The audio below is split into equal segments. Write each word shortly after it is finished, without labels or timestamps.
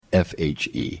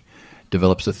FHE,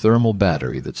 develops a thermal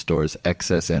battery that stores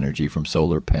excess energy from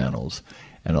solar panels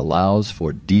and allows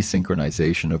for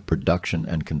desynchronization of production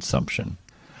and consumption.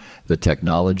 The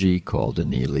technology, called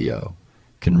Anelio,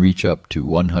 can reach up to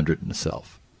 100 in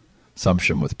itself,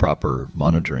 sumption with proper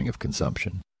monitoring of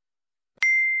consumption.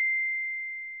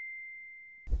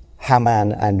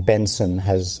 Hamann and Benson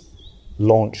has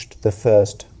launched the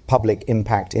first public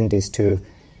impact index to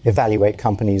evaluate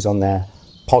companies on their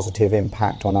positive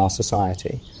impact on our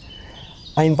society.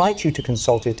 I invite you to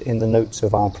consult it in the notes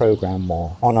of our program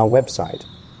or on our website.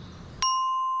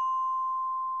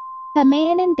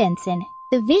 Hamann and Benson,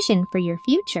 the vision for your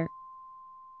future.